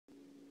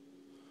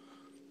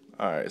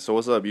Alright, so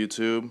what's up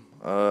YouTube?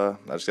 I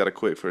just got a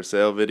quick for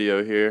sale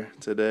video here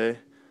today.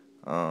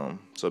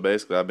 So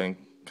basically I've been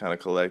kind of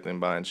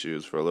collecting, buying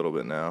shoes for a little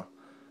bit now.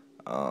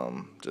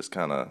 Just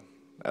kind of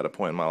at a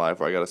point in my life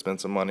where I got to spend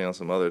some money on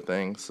some other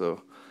things,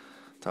 so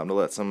time to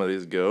let some of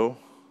these go.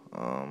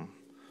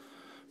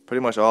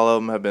 Pretty much all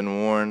of them have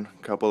been worn.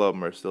 A couple of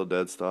them are still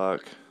dead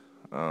stock.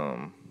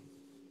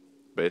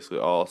 Basically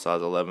all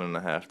size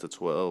 11.5 to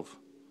 12.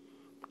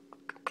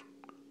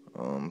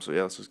 So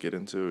yeah, let's just get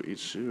into each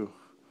shoe.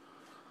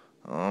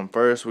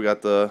 First, we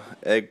got the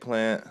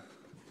Eggplant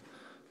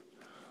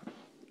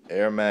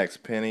Air Max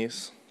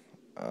pennies,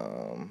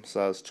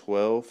 size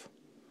 12,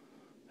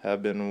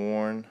 have been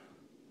worn.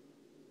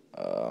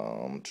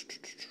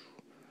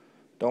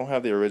 Don't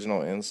have the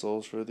original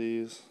insoles for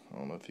these. I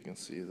don't know if you can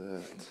see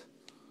that.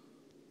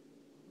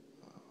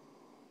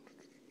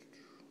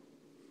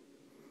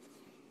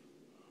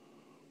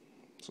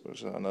 So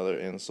there's another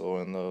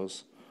insole in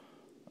those.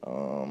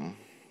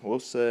 We'll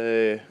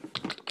say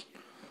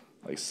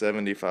like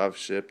 75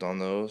 shipped on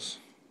those.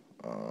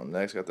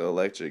 Next, got the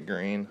Electric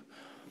Green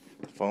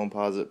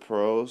Foamposite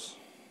Pros,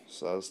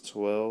 size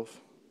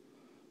 12,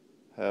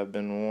 have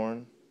been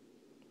worn.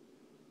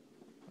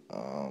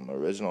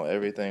 Original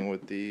everything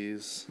with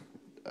these.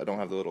 I don't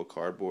have the little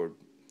cardboard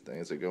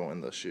things that go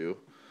in the shoe,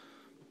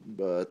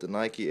 but the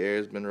Nike Air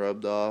has been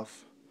rubbed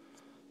off.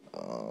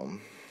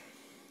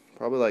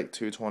 Probably like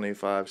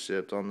 225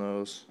 shipped on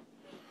those.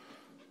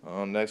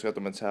 Next, got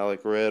the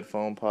Metallic Red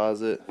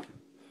Foamposite.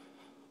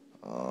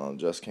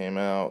 Just came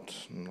out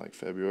in like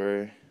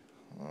February.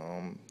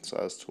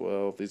 Size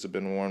 12. These have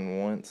been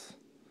worn once.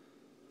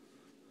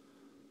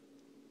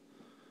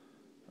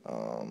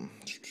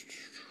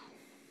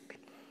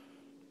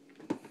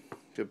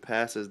 Could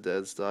pass as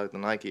dead stock. The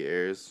Nike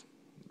Air is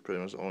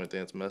pretty much the only thing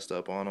that's messed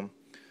up on them.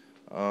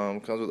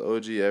 Comes with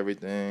OG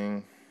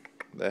everything.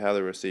 They have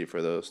the receipt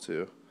for those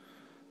too,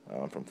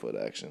 from Foot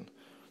Action.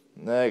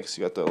 Next,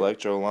 you got the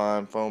Electro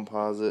Lime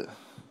Foamposite.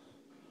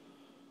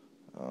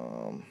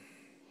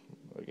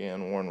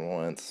 Again, worn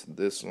once.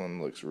 This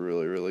one looks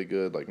really, really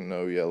good. Like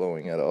no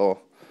yellowing at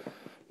all.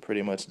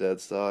 Pretty much dead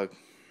stock.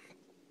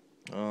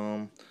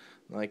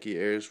 Nike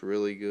Air is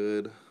really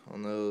good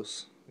on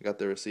those. I got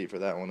the receipt for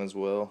that one as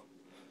well.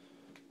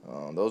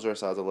 Those are a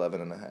size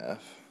 11.5.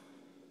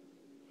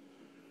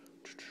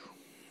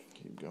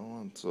 Keep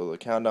going. So the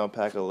Countdown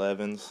Pack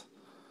 11s.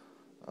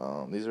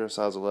 These are a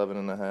size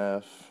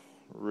 11.5.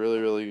 Really,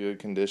 really good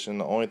condition.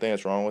 The only thing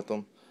that's wrong with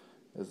them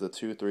is the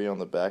 2-3 on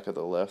the back of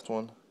the left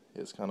one.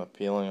 It's kind of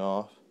peeling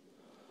off.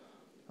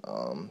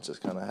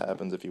 Just kind of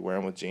happens if you wear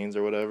them with jeans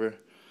or whatever.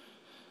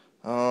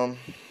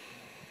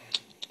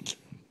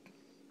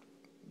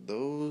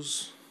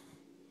 Those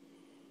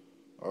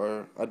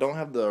are, I don't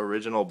have the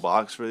original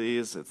box for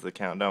these. It's the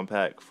Countdown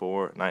Pack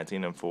 4,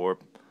 19 and 4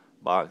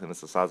 box, and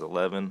it's a size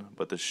 11.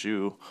 But the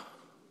shoe,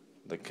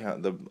 the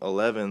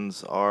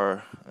 11s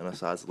are in a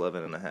size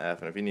 11.5.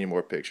 And if you need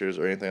more pictures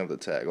or anything of the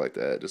tag like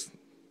that, just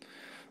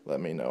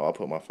let me know. I'll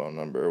put my phone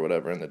number or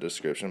whatever in the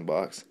description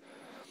box.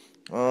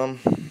 So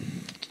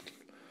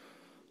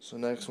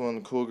next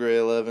one, Cool Gray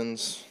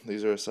 11s.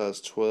 These are a size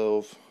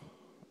 12.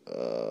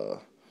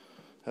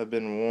 Have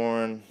been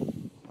worn,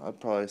 I'd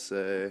probably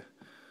say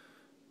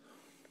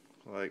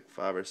like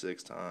 5 or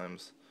 6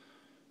 times.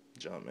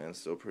 Jumpman's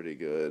still pretty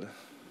good.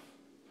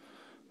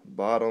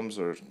 Bottoms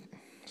are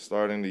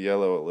starting to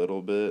yellow a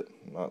little bit,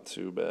 not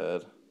too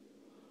bad.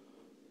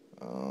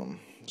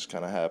 Just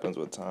kind of happens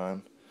with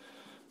time.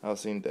 I've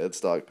seen dead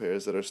stock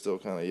pairs that are still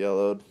kind of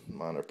yellowed.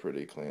 Mine are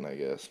pretty clean, I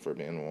guess, for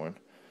being worn.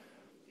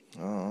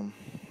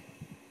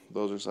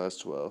 Those are size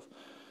 12.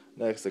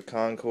 Next, the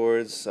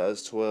Concords,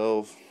 size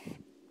 12.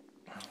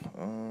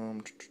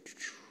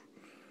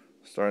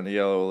 Starting to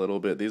yellow a little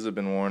bit. These have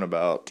been worn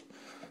about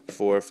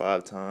 4 or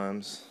 5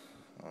 times.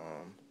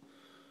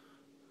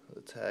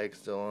 The tag's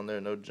still on there,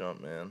 no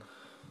Jumpman.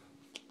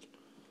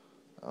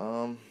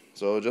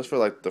 So just for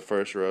like the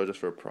first row, just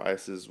for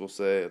prices, we'll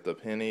say at the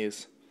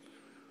pennies,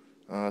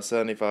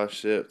 75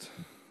 shipped.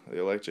 The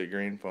Electric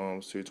Green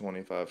Foams,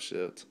 225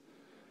 shipped.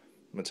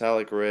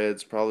 Metallic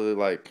Reds, probably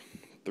like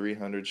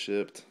 300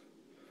 shipped.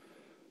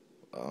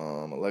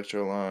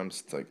 Electro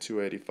Limes, like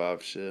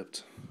 285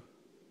 shipped.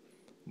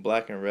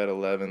 Black and Red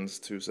 11s,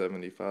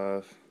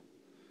 275.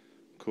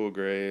 Cool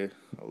Gray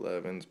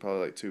 11s,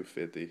 probably like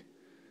 250.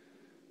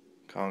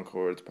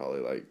 Concords,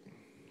 probably like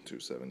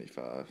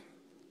 275.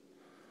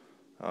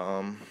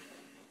 On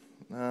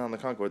the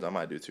Concords, I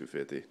might do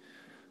 250.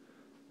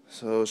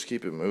 So let's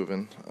keep it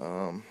moving.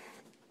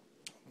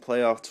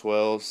 Playoff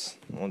 12s,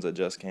 ones that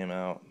just came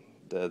out,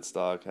 dead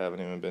stock, haven't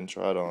even been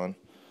tried on.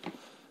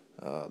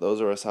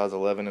 Those are a size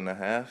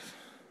 11.5.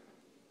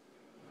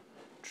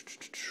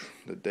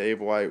 The Dave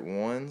White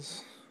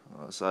ones,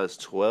 size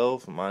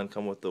 12. Mine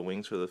come with the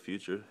Wings for the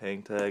Future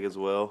hang tag as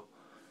well.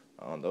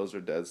 Those are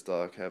dead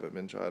stock, haven't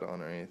been tried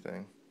on or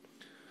anything.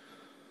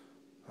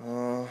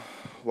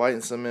 White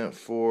and Cement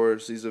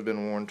 4s, these have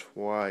been worn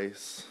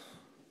twice.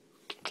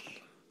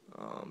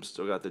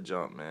 Still got the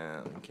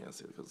Jumpman. You can't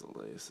see it because of the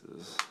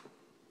laces.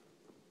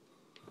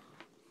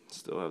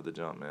 Still have the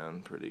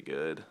Jumpman pretty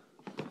good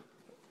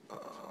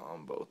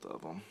on both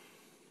of them.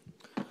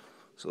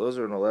 So those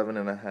are an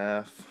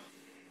 11.5.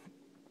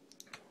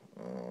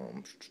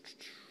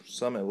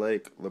 Summit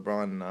Lake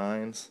LeBron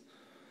 9s.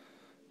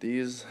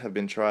 These have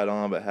been tried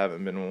on but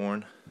haven't been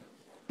worn.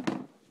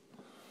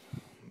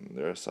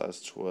 They're a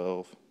size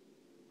 12.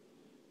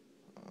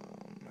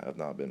 Have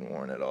not been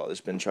worn at all. It's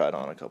been tried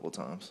on a couple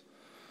times.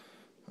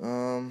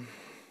 The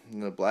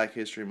Black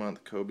History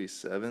Month Kobe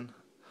 7.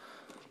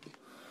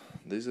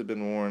 These have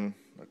been worn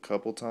a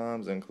couple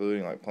times,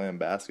 including like playing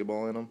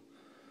basketball in them.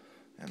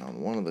 And on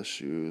one of the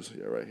shoes,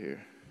 yeah, right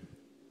here.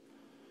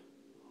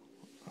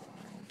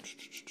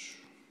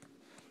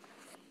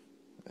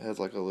 It has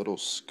like a little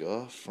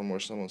scuff from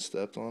where someone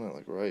stepped on it,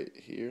 like right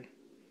here.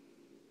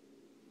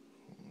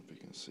 I don't know if you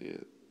can see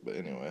it, but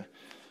anyway.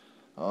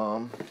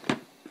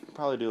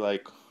 Probably do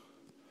like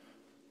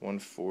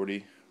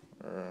 140,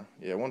 or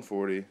yeah,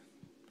 140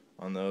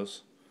 on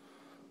those.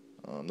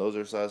 Those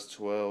are size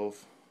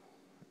 12.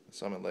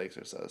 Summit Lakes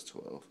are size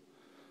 12.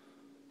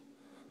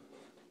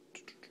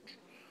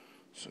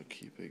 So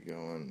keep it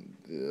going.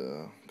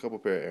 The couple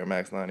pair of Air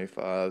Max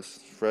 95s,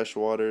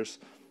 Freshwaters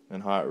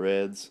and Hot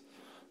Reds.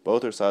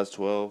 Both are size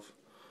 12.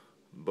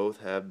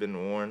 Both have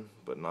been worn,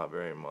 but not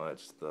very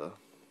much. The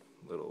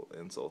little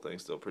insole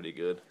thing's still pretty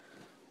good.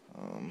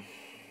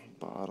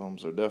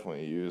 Bottoms are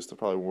definitely used. I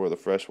probably wore the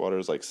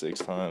Freshwaters like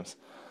 6 times.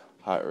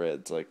 Hot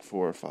Reds like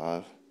 4 or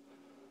 5.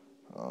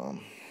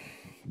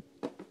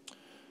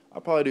 I'll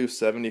probably do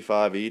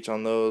 75 each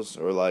on those,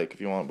 or like if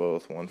you want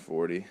both,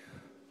 140.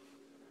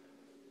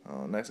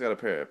 Next, I got a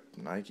pair of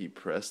Nike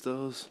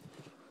Prestos.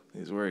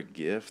 These were a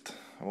gift.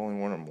 I've only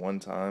worn them one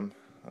time.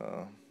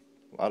 A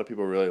lot of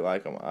people really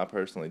like them. I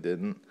personally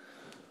didn't.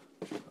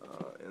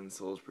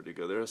 Insole's pretty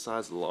good. They're a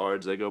size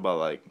large. They go by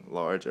like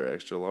large or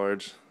extra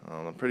large.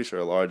 I'm pretty sure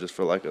a large is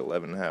for like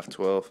 11.5,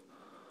 12.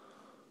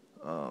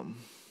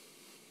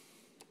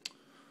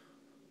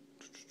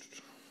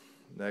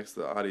 Next,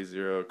 the Audi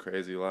Zero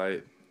Crazy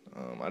Light.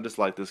 I just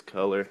like this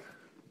color,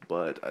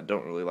 but I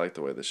don't really like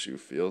the way the shoe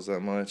feels that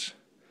much.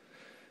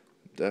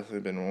 Definitely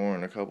been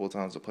worn a couple of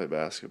times to play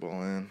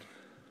basketball in.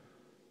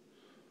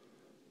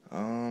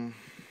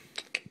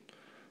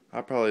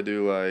 I probably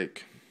do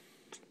like,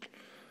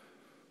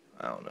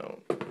 I don't know,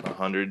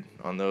 100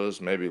 on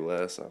those, maybe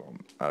less.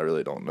 I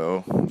really don't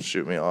know.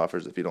 Shoot me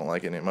offers if you don't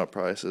like any of my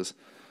prices.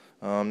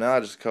 Now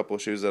just a couple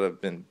of shoes that have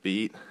been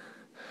beat.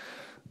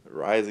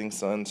 Rising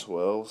Sun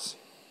 12s,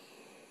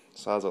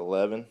 size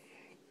 11.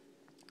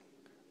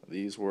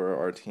 These were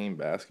our team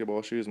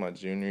basketball shoes my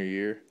junior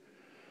year.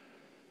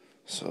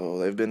 So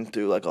they've been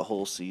through like a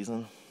whole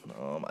season.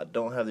 I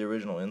don't have the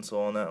original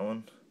insole on that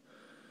one.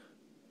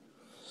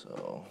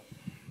 So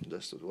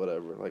just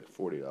whatever, like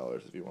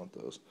 $40 if you want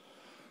those.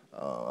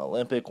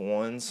 Olympic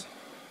ones.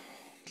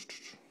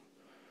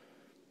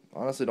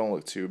 Honestly don't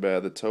look too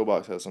bad. The toe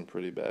box has some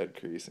pretty bad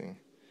creasing.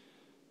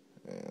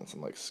 And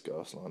some like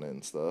scuffs on it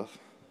and stuff.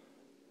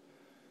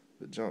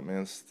 The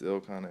Jumpman's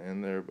still kind of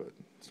in there, but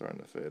starting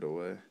to fade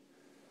away.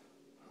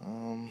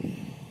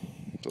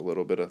 It's a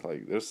little bit of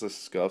like, there's the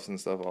scuffs and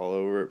stuff all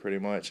over it pretty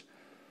much.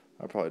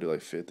 I'd probably do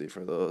like 50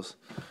 for those.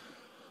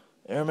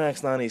 Air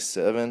Max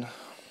 97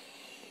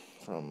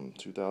 from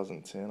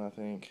 2010, I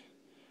think.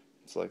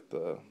 It's like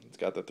it's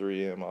got the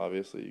 3M,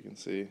 obviously, you can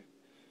see.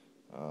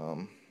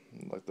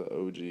 Like the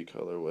OG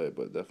colorway,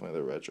 but definitely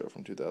the retro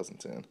from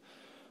 2010.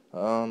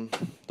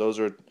 Those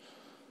are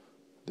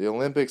the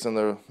Olympics, and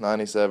the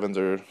 97s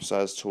are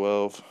size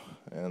 12,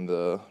 and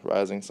the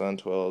Rising Sun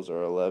 12s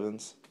are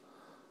 11s.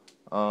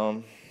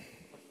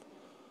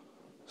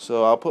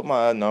 So I'll put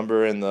my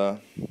number in the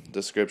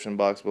description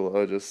box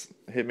below. Just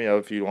hit me up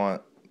if you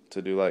want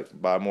to do like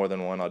buy more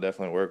than one. I'll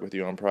definitely work with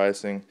you on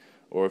pricing,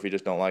 or if you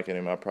just don't like any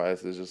of my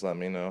prices, just let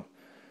me know.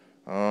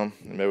 And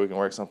maybe we can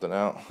work something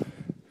out.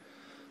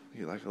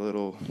 Get like a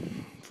little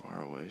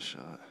far away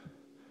shot.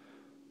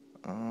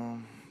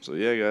 So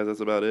yeah, guys,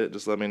 that's about it.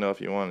 Just let me know if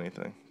you want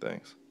anything.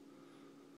 Thanks.